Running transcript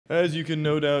As you can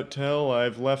no doubt tell,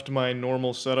 I've left my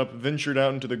normal setup, ventured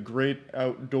out into the great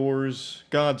outdoors,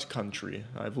 God's country.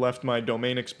 I've left my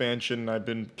domain expansion, I've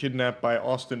been kidnapped by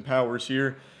Austin Powers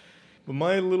here, but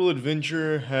my little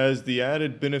adventure has the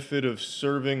added benefit of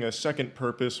serving a second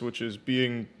purpose, which is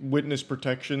being witness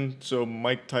protection, so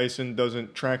Mike Tyson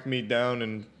doesn't track me down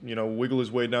and, wiggle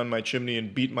his way down my chimney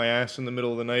and beat my ass in the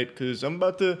middle of the night, because I'm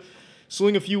about to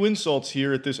sling a few insults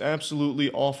here at this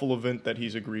absolutely awful event that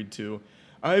he's agreed to.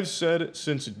 I've said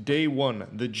since day one,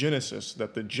 the genesis,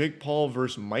 that the Jake Paul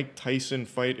vs. Mike Tyson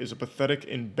fight is a pathetic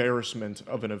embarrassment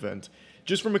of an event.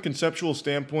 Just from a conceptual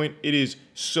standpoint, it is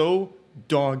so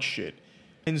dog shit.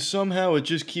 And somehow it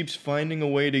just keeps finding a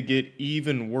way to get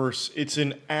even worse. It's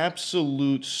an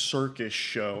absolute circus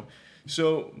show.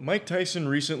 So, Mike Tyson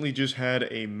recently just had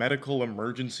a medical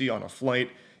emergency on a flight.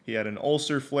 He had an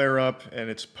ulcer flare up, and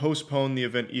it's postponed the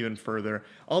event even further.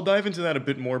 I'll dive into that a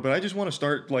bit more, but I just want to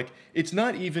start, it's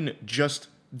not even just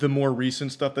the more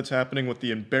recent stuff that's happening with the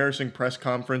embarrassing press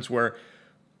conference where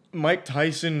Mike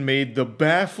Tyson made the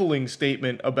baffling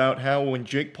statement about how when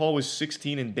Jake Paul was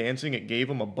 16 and dancing, it gave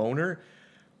him a boner.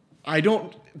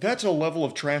 That's a level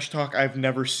of trash talk I've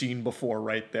never seen before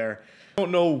right there. I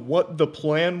don't know what the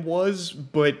plan was,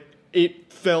 but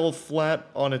it fell flat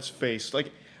on its face.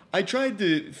 I tried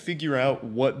to figure out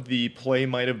what the play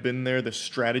might have been there, the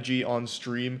strategy on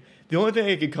stream. The only thing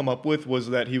I could come up with was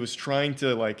that he was trying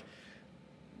to,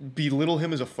 belittle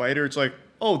him as a fighter. It's like,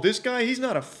 oh, this guy, he's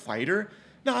not a fighter.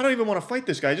 No, I don't even want to fight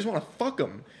this guy. I just want to fuck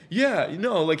him. Yeah,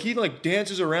 he,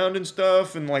 dances around and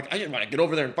stuff, and, I just want to get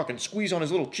over there and fucking squeeze on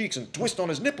his little cheeks and twist on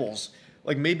his nipples.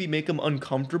 Maybe make him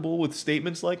uncomfortable with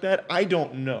statements like that. I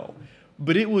don't know.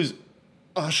 But it was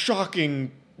a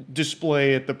shocking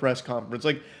display at the press conference.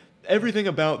 Everything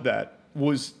about that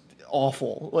was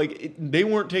awful. They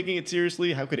weren't taking it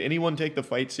seriously. How could anyone take the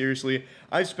fight seriously?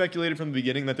 I've speculated from the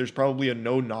beginning that there's probably a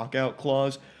no knockout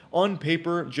clause. On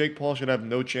paper, Jake Paul should have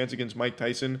no chance against Mike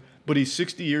Tyson, but he's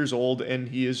 60 years old and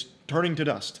he is turning to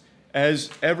dust, as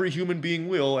every human being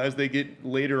will as they get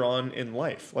later on in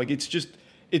life.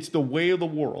 It's the way of the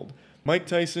world. Mike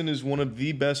Tyson is one of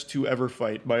the best to ever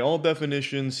fight. By all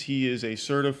definitions, he is a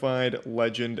certified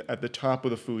legend at the top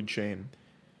of the food chain.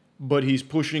 But he's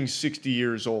pushing 60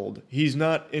 years old. He's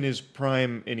not in his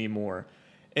prime anymore.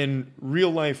 And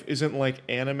real life isn't like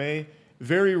anime.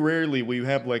 Very rarely will you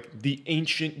have the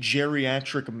ancient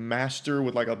geriatric master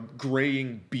with a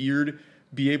graying beard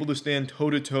be able to stand toe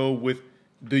to toe with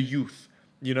the youth.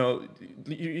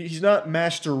 He's not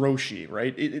Master Roshi,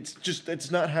 right? It's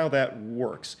not how that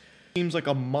works. Seems like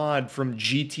a mod from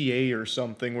GTA or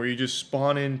something where you just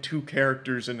spawn in two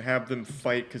characters and have them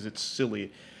fight because it's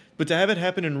silly. But to have it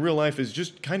happen in real life is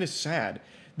just kind of sad.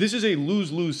 This is a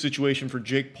lose-lose situation for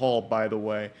Jake Paul, by the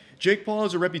way. Jake Paul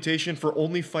has a reputation for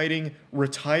only fighting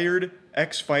retired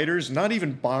ex-fighters, not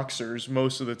even boxers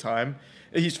most of the time.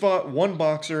 He's fought one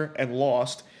boxer and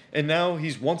lost, and now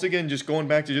he's once again just going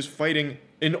back to just fighting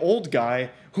an old guy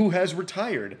who has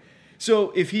retired.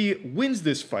 So if he wins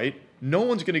this fight, no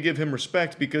one's going to give him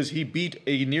respect because he beat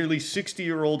a nearly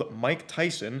 60-year-old Mike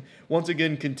Tyson, once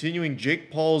again continuing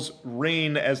Jake Paul's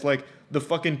reign as the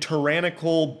fucking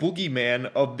tyrannical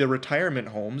boogeyman of the retirement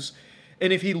homes.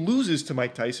 And if he loses to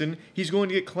Mike Tyson, he's going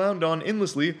to get clowned on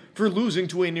endlessly for losing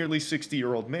to a nearly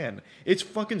 60-year-old man. It's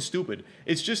fucking stupid.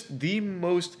 It's just the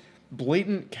most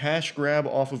blatant cash grab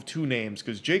off of two names,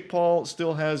 because Jake Paul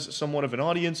still has somewhat of an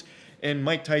audience, and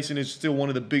Mike Tyson is still one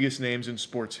of the biggest names in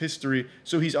sports history,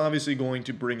 so he's obviously going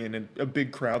to bring in a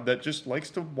big crowd that just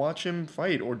likes to watch him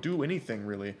fight or do anything,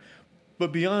 really.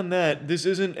 But beyond that, this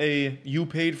isn't a you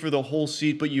paid for the whole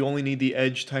seat but you only need the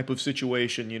edge type of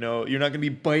situation, You're not going to be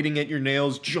biting at your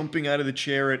nails, jumping out of the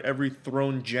chair at every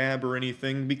thrown jab or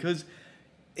anything, because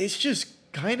it's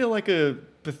just kind of like a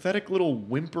pathetic little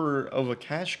whimper of a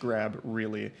cash grab,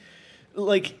 really.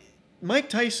 Mike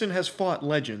Tyson has fought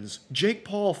legends. Jake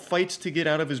Paul fights to get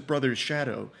out of his brother's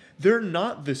shadow. They're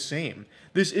not the same.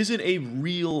 This isn't a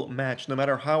real match, no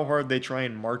matter how hard they try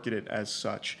and market it as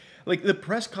such. The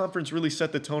press conference really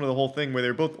set the tone of the whole thing where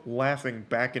they're both laughing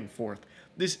back and forth.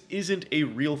 This isn't a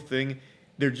real thing.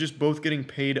 They're just both getting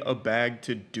paid a bag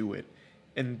to do it.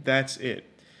 And that's it.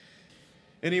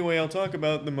 Anyway, I'll talk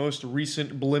about the most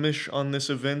recent blemish on this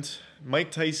event.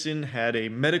 Mike Tyson had a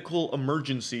medical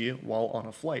emergency while on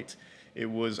a flight. It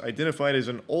was identified as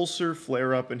an ulcer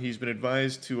flare-up, and he's been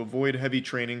advised to avoid heavy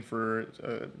training for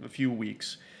a few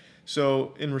weeks.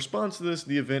 So, in response to this,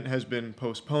 the event has been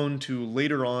postponed to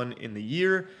later on in the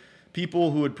year.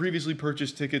 People who had previously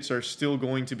purchased tickets are still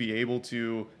going to be able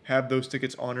to have those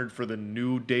tickets honored for the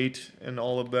new date and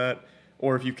all of that.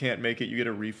 or if you can't make it, you get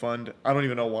a refund. I don't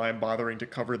even know why I'm bothering to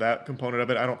cover that component of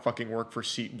it. I don't fucking work for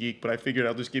SeatGeek, but I figured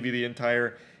I'll just give you the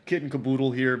entire kit and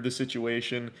caboodle here of the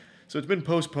situation. So it's been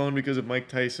postponed because of Mike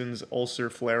Tyson's ulcer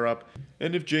flare-up.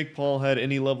 And if Jake Paul had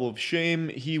any level of shame,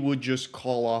 he would just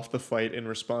call off the fight in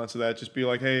response to that. Just be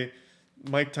like, hey,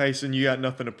 Mike Tyson, you got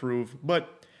nothing to prove.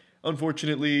 But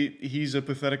unfortunately, he's a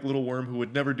pathetic little worm who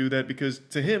would never do that because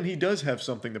to him, he does have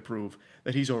something to prove.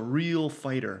 That he's a real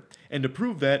fighter. And to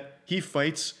prove that, he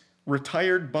fights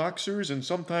retired boxers and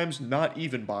sometimes not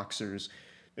even boxers.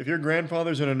 If your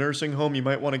grandfather's in a nursing home, you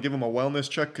might want to give him a wellness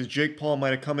check because Jake Paul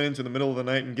might have come into the middle of the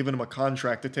night and given him a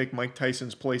contract to take Mike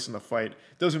Tyson's place in the fight.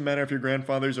 Doesn't matter if your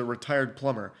grandfather's a retired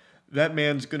plumber. That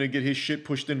man's going to get his shit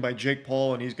pushed in by Jake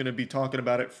Paul and he's going to be talking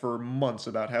about it for months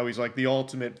about how he's like the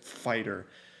ultimate fighter.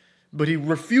 But he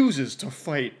refuses to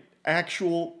fight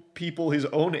actual people his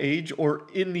own age or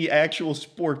in the actual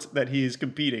sports that he is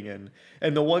competing in.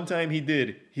 And the one time he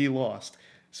did, he lost.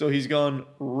 So he's gone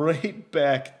right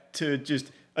back to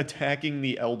just attacking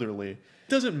the elderly. It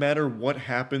doesn't matter what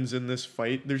happens in this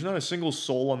fight. There's not a single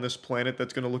soul on this planet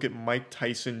that's going to look at Mike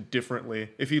Tyson differently.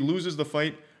 If he loses the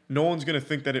fight, no one's going to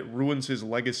think that it ruins his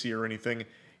legacy or anything.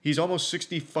 He's almost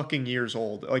 60 fucking years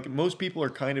old. Like, most people are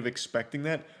kind of expecting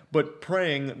that, but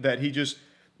praying that he just,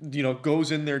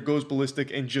 goes in there, goes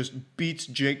ballistic, and just beats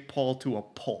Jake Paul to a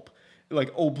pulp.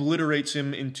 Like, obliterates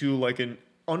him into, like, an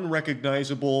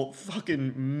unrecognizable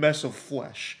fucking mess of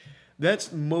flesh.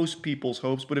 That's most people's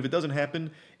hopes, but if it doesn't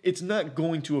happen, it's not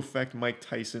going to affect Mike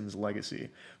Tyson's legacy.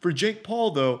 For Jake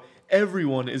Paul, though,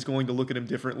 everyone is going to look at him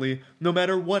differently, no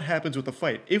matter what happens with the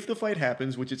fight. If the fight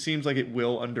happens, which it seems like it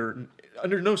will under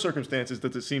no circumstances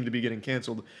does it seem to be getting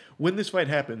canceled, when this fight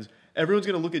happens, everyone's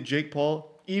going to look at Jake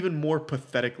Paul even more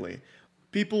pathetically.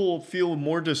 People will feel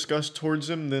more disgust towards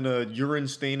him than a urine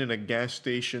stain in a gas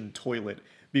station toilet.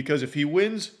 Because if he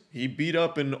wins, he beat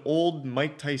up an old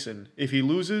Mike Tyson. If he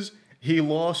loses, he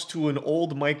lost to an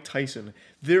old Mike Tyson.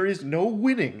 There is no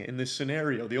winning in this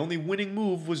scenario. The only winning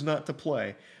move was not to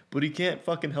play. But he can't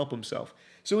fucking help himself.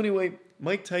 So anyway,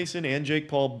 Mike Tyson and Jake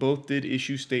Paul both did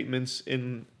issue statements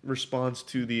in response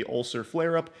to the ulcer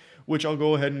flare-up, which I'll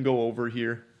go ahead and go over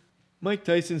here. Mike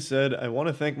Tyson said, "I want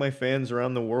to thank my fans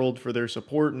around the world for their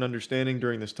support and understanding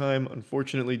during this time.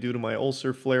 Unfortunately, due to my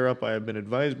ulcer flare-up, I have been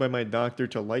advised by my doctor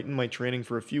to lighten my training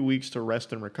for a few weeks to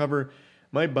rest and recover.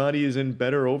 My body is in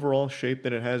better overall shape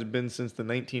than it has been since the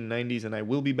 1990s, and I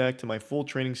will be back to my full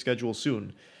training schedule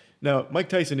soon." Now, Mike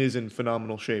Tyson is in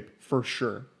phenomenal shape, for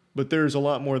sure. But there's a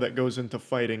lot more that goes into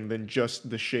fighting than just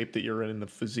the shape that you're in the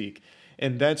physique.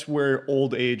 And that's where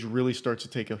old age really starts to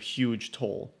take a huge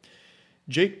toll.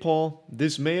 Jake Paul,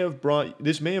 this may have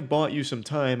bought you some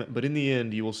time, but in the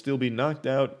end, you will still be knocked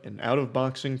out and out of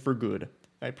boxing for good.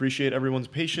 I appreciate everyone's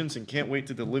patience and can't wait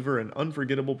to deliver an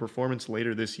unforgettable performance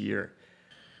later this year.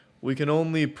 We can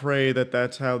only pray that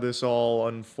that's how this all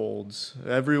unfolds.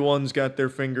 Everyone's got their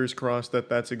fingers crossed that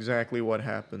that's exactly what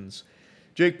happens.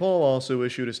 Jake Paul also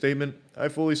issued a statement. "I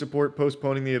fully support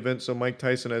postponing the event so Mike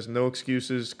Tyson has no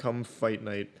excuses come fight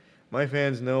night. My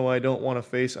fans know I don't want to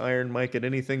face Iron Mike at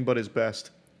anything but his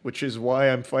best, which is why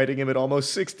I'm fighting him at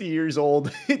almost 60 years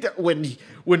old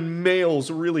when males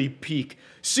really peak.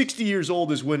 60 years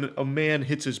old is when a man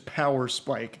hits his power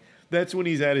spike. That's when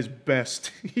he's at his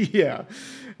best." Yeah,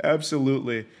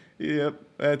 absolutely. Yep,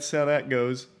 that's how that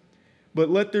goes. But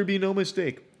let there be no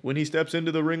mistake. When he steps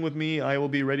into the ring with me, I will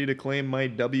be ready to claim my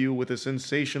W with a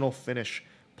sensational finish.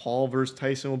 Paul vs.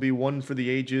 Tyson will be one for the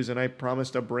ages, and I promise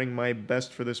to bring my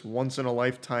best for this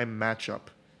once-in-a-lifetime matchup.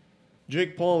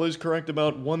 Jake Paul is correct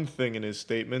about one thing in his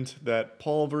statement, that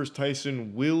Paul vs.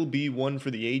 Tyson will be one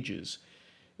for the ages.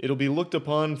 It'll be looked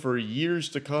upon for years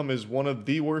to come as one of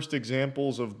the worst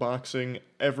examples of boxing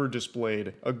ever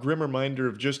displayed. A grim reminder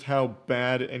of just how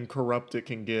bad and corrupt it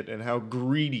can get and how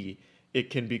greedy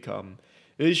it can become.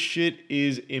 This shit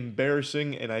is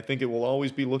embarrassing, and I think it will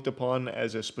always be looked upon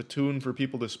as a spittoon for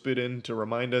people to spit in to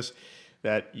remind us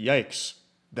that, yikes,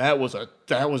 that was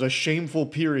a shameful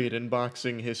period in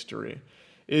boxing history.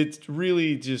 It's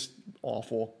really just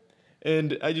awful.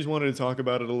 And I just wanted to talk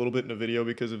about it a little bit in a video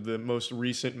because of the most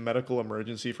recent medical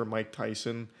emergency for Mike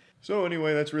Tyson. So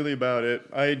anyway, that's really about it.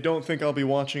 I don't think I'll be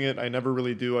watching it. I never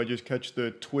really do. I just catch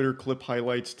the Twitter clip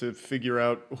highlights to figure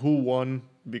out who won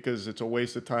because it's a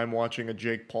waste of time watching a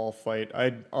Jake Paul fight.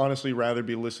 I'd honestly rather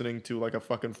be listening to like a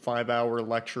fucking 5-hour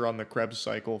lecture on the Krebs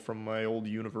cycle from my old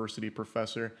university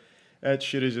professor. That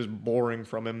shit is just boring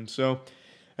from him. So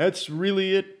that's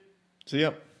really it. So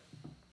yep.